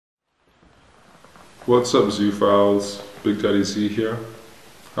What's up, Zoophiles? Big Daddy Z here.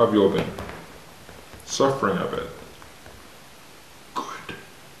 How have you all been? Suffering, I bet. Good.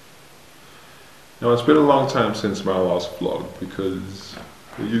 Now, it's been a long time since my last vlog because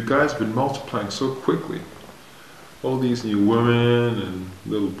you guys have been multiplying so quickly. All these new women and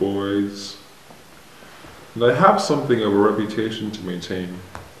little boys. And I have something of a reputation to maintain,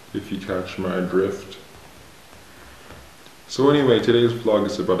 if you catch my drift. So anyway, today's vlog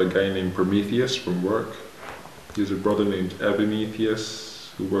is about a guy named Prometheus from work. He has a brother named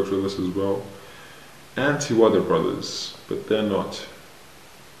Prometheus who works with us as well, and two other brothers, but they're not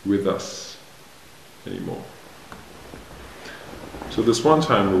with us anymore. So this one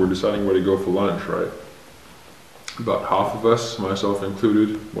time we were deciding where to go for lunch, right? About half of us, myself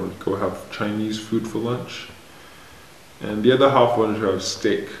included, wanted to go have Chinese food for lunch, and the other half wanted to have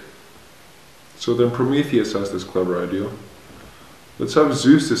steak. So then Prometheus has this clever idea. Let's have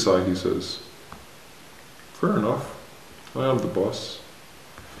Zeus decide, he says. Fair enough, I am the boss.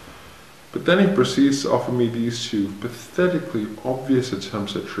 But then he proceeds to offer me these two pathetically obvious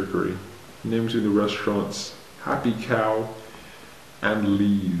attempts at trickery, names in the restaurants Happy Cow and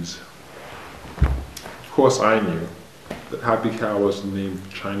Lee's. Of course I knew that Happy Cow was the name of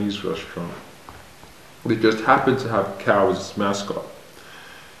the Chinese restaurant. They just happened to have a cow as its mascot,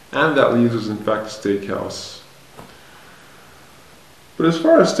 and that Lee's was in fact a steakhouse. But as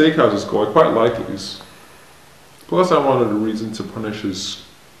far as steakhouses go, I quite like Lee's. Plus I wanted a reason to punish his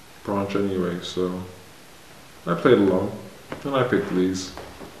branch anyway, so I played along, and I picked Lee's.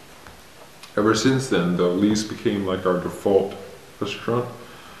 Ever since then, though, Lee's became like our default restaurant,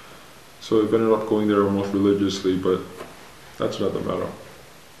 so I've ended up going there almost religiously, but that's another matter.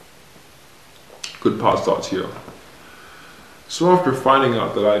 Good past thoughts here. So after finding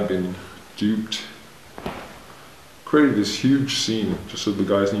out that I'd been duped, created this huge scene just so the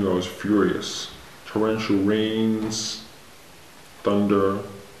guys knew I was furious. Torrential rains, thunder,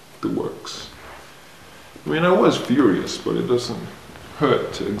 the works. I mean, I was furious, but it doesn't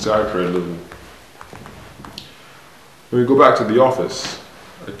hurt to exaggerate a little. When we go back to the office,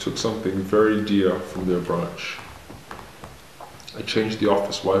 I took something very dear from their branch. I changed the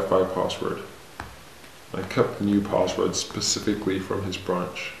office Wi-Fi password. I kept the new password specifically from his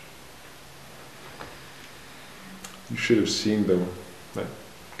branch. You should have seen them, like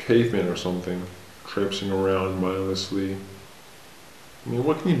cavemen or something, traipsing around mindlessly. I mean,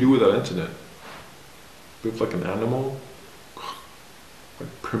 what can you do without internet? Live like an animal?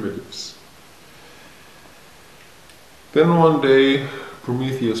 Like primitives. Then one day,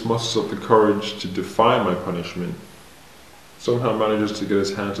 Prometheus musters up the courage to defy my punishment. Somehow manages to get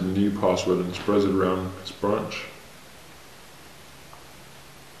his hands on the new password and spreads it around his branch.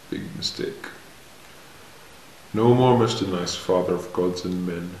 Big mistake. No more Mr. Nice, father of gods and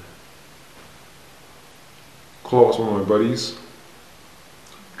men. Call up some of my buddies.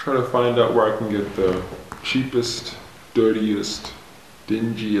 Try to find out where I can get the cheapest, dirtiest,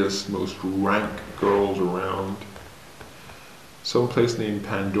 dingiest, most rank girls around. Some place named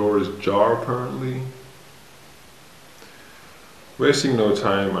Pandora's Jar, apparently. Wasting no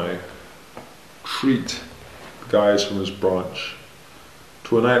time, I treat the guys from his branch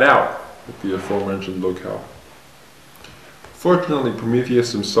to a night out at the aforementioned locale. Fortunately,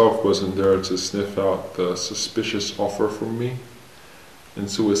 Prometheus himself wasn't there to sniff out the suspicious offer from me, and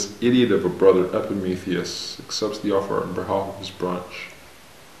so his idiot of a brother Prometheus accepts the offer on behalf of his branch.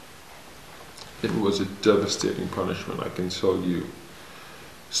 It was a devastating punishment, I can tell you,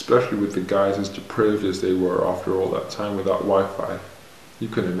 especially with the guys as depraved as they were after all that time without Wi-Fi. You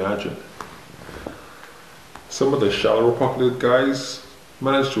can imagine. Some of the shallower pocketed guys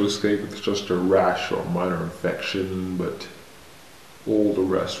managed to escape with just a rash or minor infection, but all the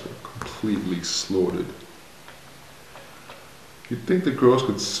rest were completely slaughtered. You'd think the girls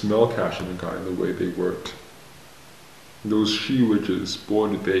could smell cashing a guy the way they worked. Those she-witches,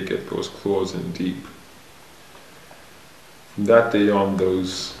 boy did they get those claws in deep. From that day on,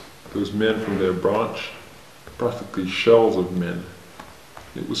 those men from their branch, practically shells of men.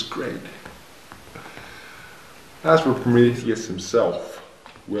 It was great. As for Prometheus himself,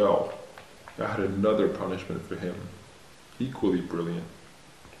 well, I had another punishment for him, equally brilliant.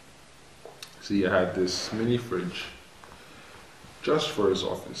 See, I had this mini fridge just for his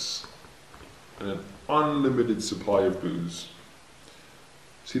office, and an unlimited supply of booze.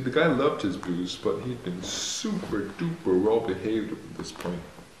 See, the guy loved his booze, but he'd been super duper well behaved at this point.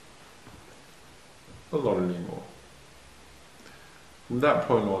 But not anymore. From that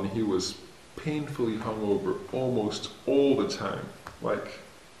point on, he was painfully hungover almost all the time, like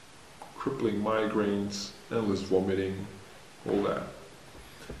crippling migraines, endless vomiting, all that.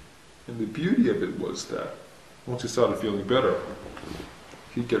 And the beauty of it was that once he started feeling better,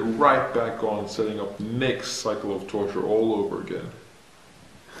 he'd get right back on setting up the next cycle of torture all over again.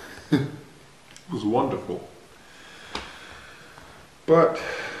 It was wonderful. But,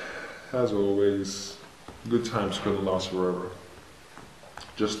 as always, good times couldn't last forever.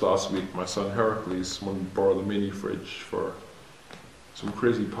 Just last week, my son Heracles wanted to borrow the mini fridge for some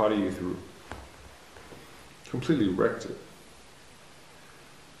crazy party he threw. Completely wrecked it.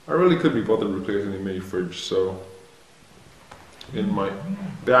 I really couldn't be bothered replacing the mini fridge, so in my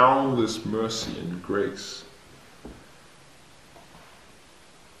boundless mercy and grace,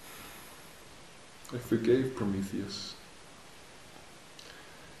 I forgave Prometheus.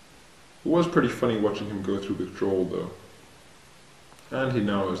 It was pretty funny watching him go through withdrawal though. And he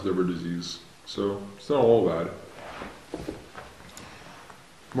now has liver disease, so it's not all bad.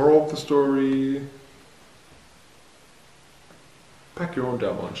 Moral of the story: pack your own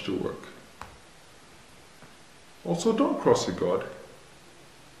damn lunch to work. Also, don't cross a god,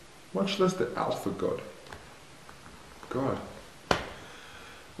 much less the alpha god. God.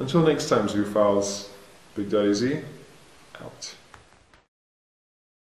 Until next time, Zoophiles, Big Daddy Z, out.